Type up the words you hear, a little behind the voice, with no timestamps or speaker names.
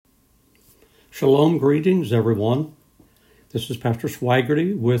Shalom, greetings, everyone. This is Pastor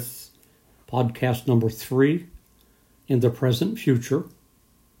Swaggerty with podcast number 3 in the present future.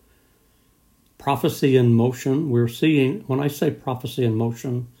 Prophecy in motion. We're seeing, when I say prophecy in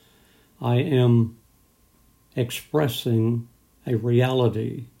motion, I am expressing a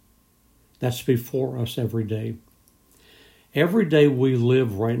reality that's before us every day. Every day we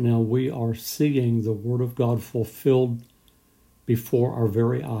live right now, we are seeing the Word of God fulfilled before our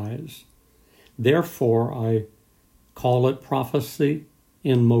very eyes. Therefore, I call it prophecy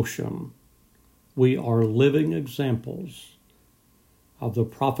in motion. We are living examples of the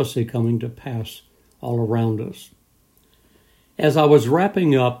prophecy coming to pass all around us. As I was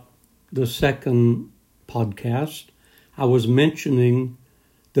wrapping up the second podcast, I was mentioning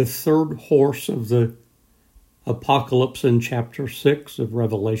the third horse of the apocalypse in chapter 6 of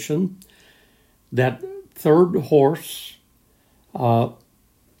Revelation. That third horse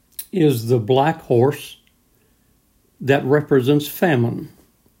is the black horse that represents famine.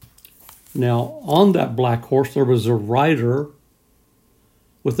 Now, on that black horse, there was a rider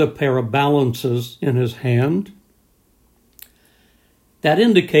with a pair of balances in his hand. That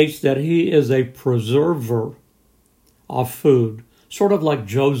indicates that he is a preserver of food, sort of like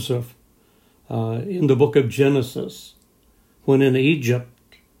Joseph in the book of Genesis, when in Egypt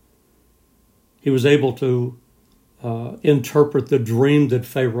he was able to interpret the dream that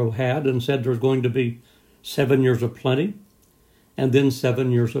Pharaoh had and said there's going to be 7 years of plenty and then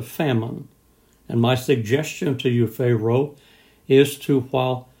 7 years of famine. And my suggestion to you, Pharaoh, is to,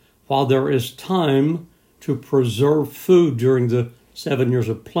 while there is time to preserve food during the 7 years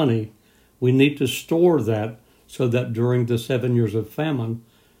of plenty, we need to store that so that during the 7 years of famine,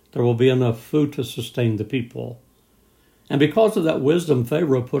 there will be enough food to sustain the people. And because of that wisdom,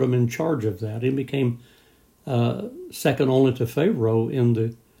 Pharaoh put him in charge of that. He became second only to Pharaoh in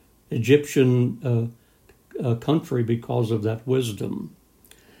the Egyptian country because of that wisdom.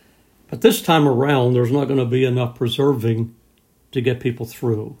 But this time around, there's not going to be enough preserving to get people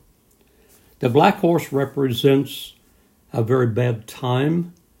through. The black horse represents a very bad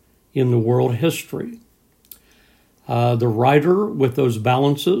time in the world history. The rider with those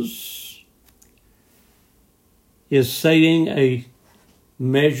balances is saying a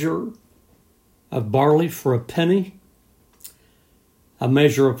measure of barley for a penny, a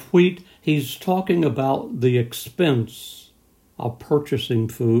measure of wheat. He's talking about the expense of purchasing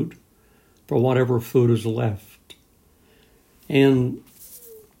food for whatever food is left. And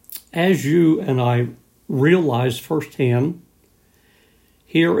as you and I realize firsthand,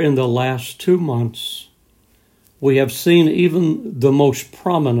 here in the last 2 months, we have seen even the most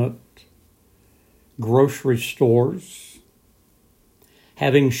prominent grocery stores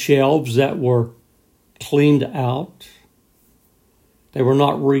having shelves that were cleaned out. They were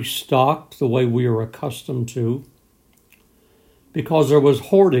not restocked the way we are accustomed to because there was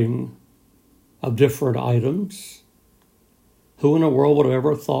hoarding of different items. Who in the world would have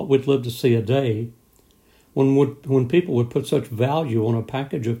ever thought we'd live to see a day when people would put such value on a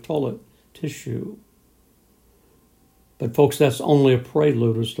package of toilet tissue? But folks, that's only a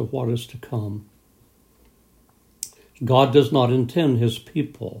prelude as to what is to come. God does not intend his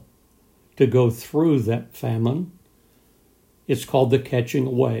people to go through that famine. It's called the catching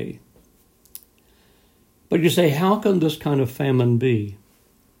away. But you say, how can this kind of famine be?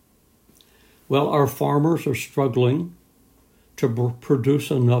 Well, our farmers are struggling to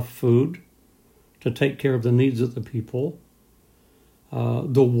produce enough food to take care of the needs of the people.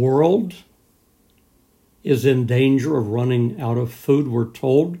 The world is in danger of running out of food, we're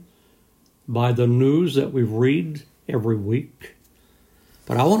told, by the news that we read every week.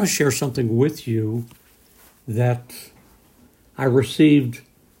 But I want to share something with you that I received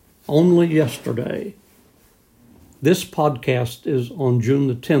only yesterday. This podcast is on June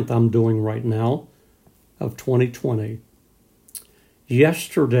the 10th, I'm doing right now, of 2020.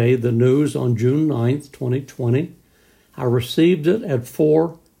 Yesterday, the news on June 9th, 2020, I received it at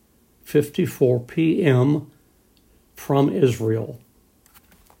 4:54 p.m. from Israel.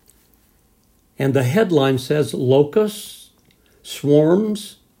 And the headline says, locusts,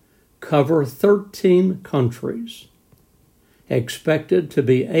 swarms cover 13 countries, expected to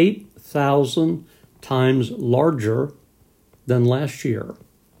be 8,000 times larger than last year.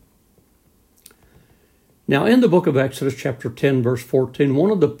 Now, in the book of Exodus, chapter 10, verse 14,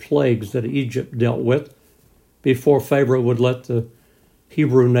 one of the plagues that Egypt dealt with before Pharaoh would let the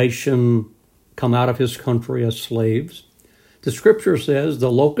Hebrew nation come out of his country as slaves, the scripture says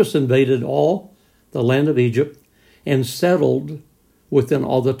the locusts invaded all the land of Egypt and settled within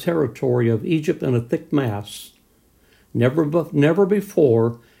all the territory of Egypt in a thick mass. Never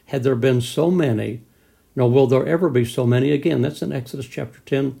before had there been so many, nor will there ever be so many again. That's in Exodus chapter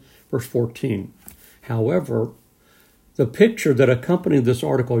 10, verse 14. However, the picture that accompanied this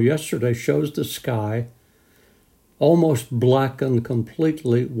article yesterday shows the sky almost blackened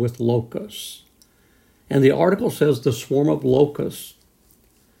completely with locusts. And the article says the swarm of locusts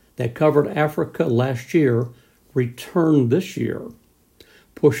that covered Africa last year returned this year,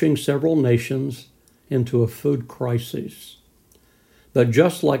 pushing several nations into a food crisis. But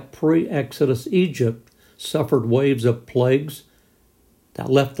just like pre-Exodus Egypt suffered waves of plagues that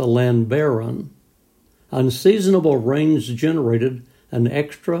left the land barren, unseasonable rains generated an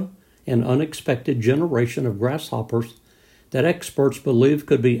extra and unexpected generation of grasshoppers that experts believe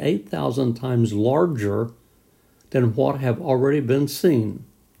could be 8,000 times larger than what have already been seen.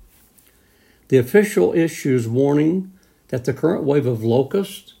 The official issues warning that the current wave of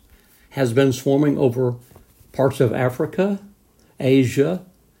locusts has been swarming over parts of Africa, Asia,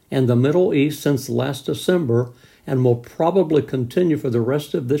 and the Middle East since last December and will probably continue for the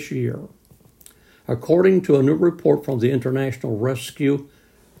rest of this year. According to a new report from the International Rescue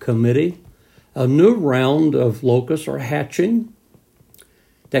Committee, a new round of locusts are hatching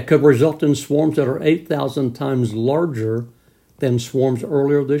that could result in swarms that are 8,000 times larger than swarms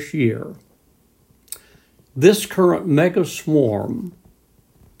earlier this year. This current mega swarm,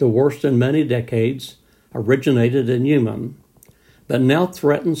 the worst in many decades, originated in Yemen, but now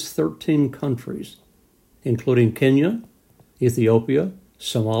threatens 13 countries, including Kenya, Ethiopia,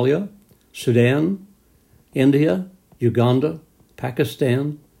 Somalia, Sudan, India, Uganda,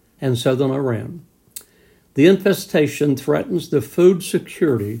 Pakistan, and southern Iran. The infestation threatens the food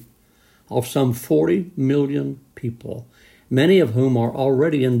security of some 40 million people, many of whom are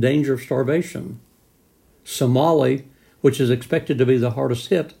already in danger of starvation. Somalia, which is expected to be the hardest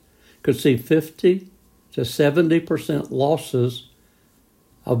hit, could see 50 to 70% losses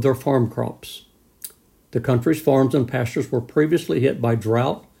of their farm crops. The country's farms and pastures were previously hit by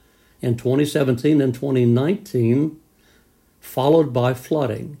drought in 2017 and 2019, followed by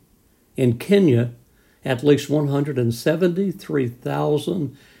flooding. In Kenya, at least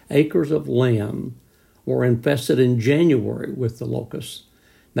 173,000 acres of land were infested in January with the locusts,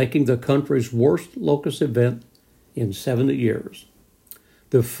 making the country's worst locust event in 70 years.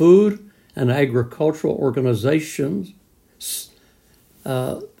 The Food and Agricultural Organization's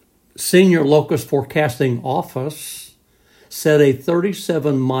Senior Locust Forecasting Office said a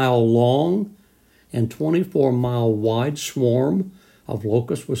 37-mile long and 24-mile wide swarm of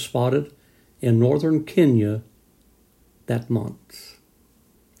locusts was spotted in northern Kenya that month.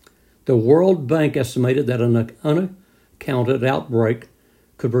 The World Bank estimated that an unaccounted outbreak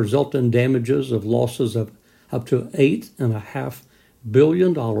could result in damages of losses of up to $8.5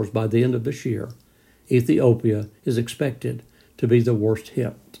 billion by the end of this year. Ethiopia is expected to be the worst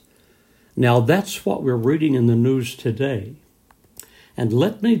hit. Now that's what we're reading in the news today. And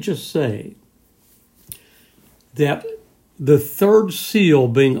let me just say that the third seal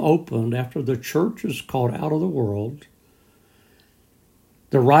being opened after the church is called out of the world,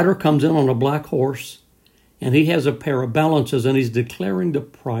 the rider comes in on a black horse, and he has a pair of balances, and he's declaring the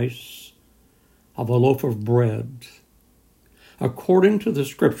price of a loaf of bread. According to the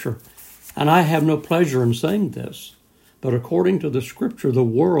scripture, and I have no pleasure in saying this, but according to the scripture, the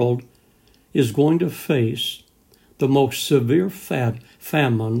world is going to face the most severe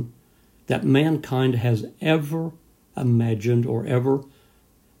famine that mankind has ever imagined or ever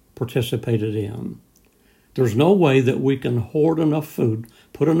participated in. There's no way that we can hoard enough food,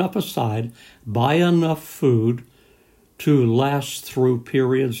 put enough aside, buy enough food to last through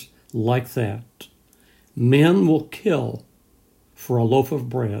periods like that. Men will kill for a loaf of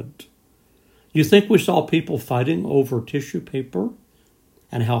bread. You think we saw people fighting over tissue paper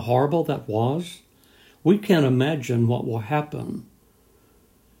and how horrible that was? We can't imagine what will happen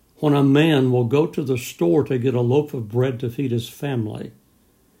when a man will go to the store to get a loaf of bread to feed his family.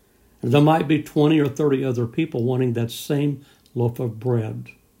 And there might be 20 or 30 other people wanting that same loaf of bread.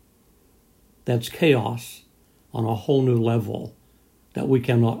 That's chaos on a whole new level that we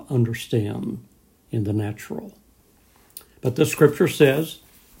cannot understand in the natural. But the scripture says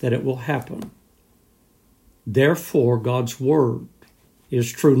that it will happen. Therefore, God's word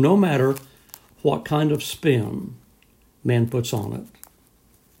is true no matter what kind of spin man puts on it.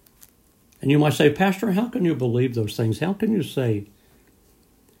 And you might say, Pastor, how can you believe those things? How can you say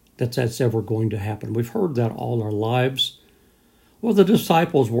that that's ever going to happen? We've heard that all our lives. Well, the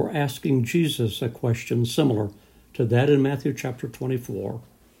disciples were asking Jesus a question similar to that in Matthew chapter 24.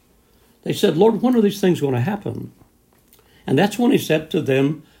 They said, Lord, when are these things going to happen? And that's when he said to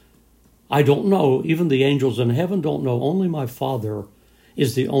them, I don't know. Even the angels in heaven don't know. Only my Father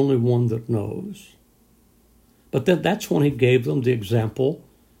is the only one that knows. But then that's when he gave them the example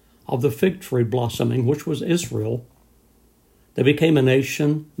of the fig tree blossoming, which was Israel. They became a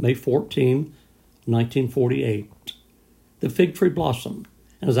nation May 14, 1948. The fig tree blossomed.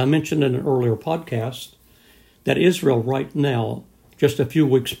 And as I mentioned in an earlier podcast, that Israel right now, just a few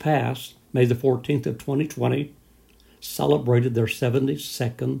weeks past, May the 14th of 2020, celebrated their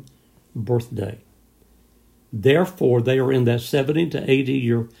 72nd birthday. Therefore, they are in that 70 to 80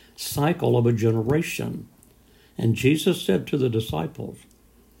 year cycle of a generation. And Jesus said to the disciples,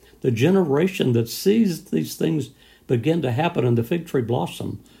 the generation that sees these things begin to happen and the fig tree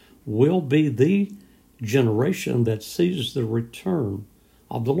blossom will be the generation that sees the return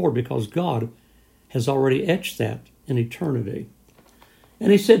of the Lord, because God has already etched that in eternity.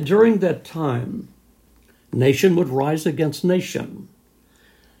 And he said during that time, nation would rise against nation.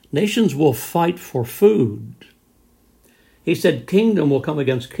 Nations will fight for food. He said kingdom will come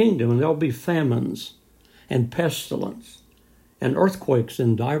against kingdom, and there will be famines and pestilence and earthquakes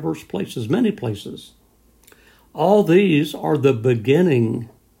in diverse places, many places. All these are the beginning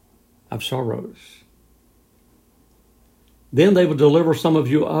of sorrows. Then they will deliver some of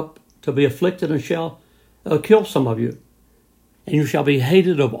you up to be afflicted and shall kill some of you. And you shall be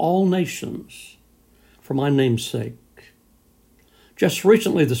hated of all nations for my name's sake. Just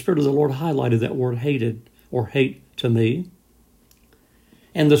recently, the Spirit of the Lord highlighted that word hated or hate to me.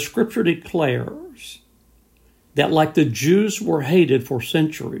 And the scripture declares that like the Jews were hated for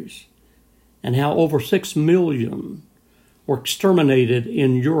centuries, and how over 6 million were exterminated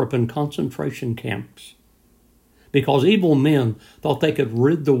in Europe in concentration camps, because evil men thought they could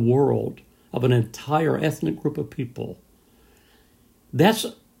rid the world of an entire ethnic group of people. That's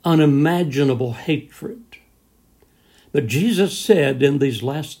unimaginable hatred. But Jesus said in these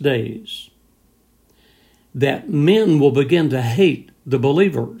last days that men will begin to hate the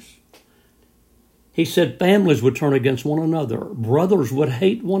believers. He said families would turn against one another. Brothers would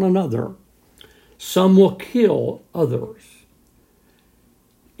hate one another. Some will kill others.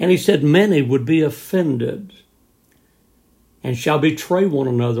 And he said many would be offended and shall betray one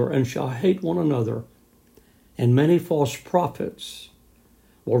another and shall hate one another. And many false prophets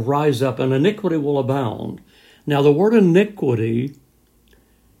will rise up and iniquity will abound. Now the word iniquity,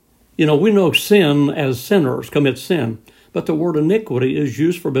 we know sin as sinners commit sin, but the word iniquity is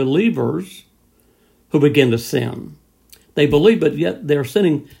used for believers who begin to sin. They believe, but yet they're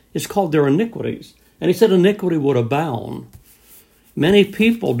sinning. It's called their iniquities. And he said iniquity would abound. Many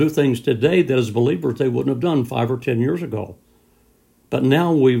people do things today that as believers they wouldn't have done 5 or 10 years ago. But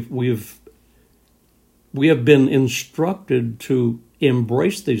now we have been instructed to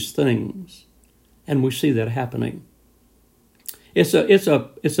embrace these things, and we see that happening. It's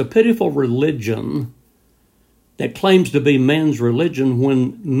a pitiful religion that claims to be man's religion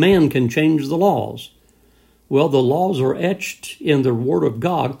when man can change the laws. Well, the laws are etched in the Word of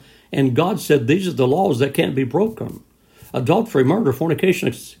God, and God said these are the laws that can't be broken. Adultery, murder, fornication,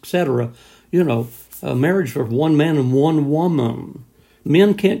 etc. A marriage for one man and one woman.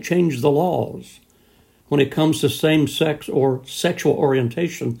 Men can't change the laws. When it comes to same-sex or sexual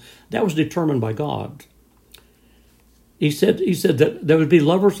orientation, that was determined by God. He said that there would be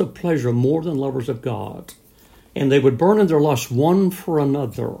lovers of pleasure more than lovers of God, and they would burn in their lust one for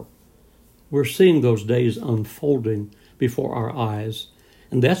another. We're seeing those days unfolding before our eyes,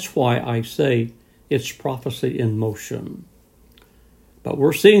 and that's why I say it's prophecy in motion. But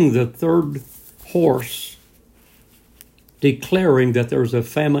we're seeing the third horse declaring that there's a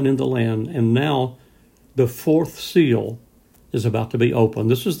famine in the land, and now the fourth seal is about to be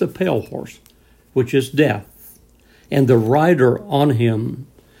opened. This is the pale horse, which is death, and the rider on him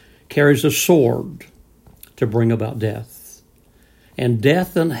carries a sword to bring about death. And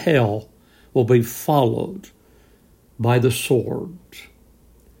death and hell will be followed by the sword.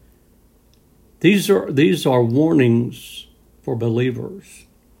 These are warnings for believers,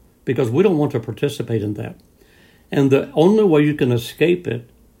 because we don't want to participate in that. And the only way you can escape it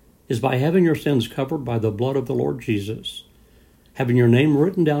is by having your sins covered by the blood of the Lord Jesus, having your name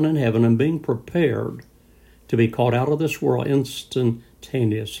written down in heaven, and being prepared to be called out of this world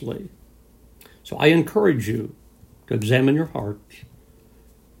instantaneously. So I encourage you to examine your heart.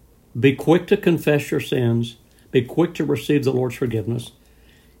 Be quick to confess your sins. Be quick to receive the Lord's forgiveness.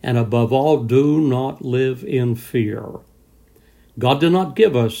 And above all, do not live in fear. God did not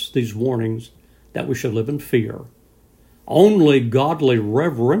give us these warnings that we should live in fear. Only godly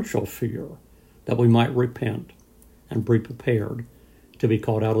reverential fear, that we might repent and be prepared to be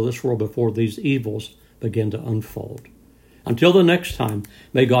called out of this world before these evils begin to unfold. Until the next time,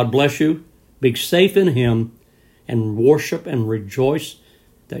 may God bless you, be safe in Him, and worship and rejoice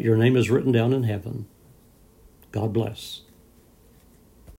that your name is written down in heaven. God bless.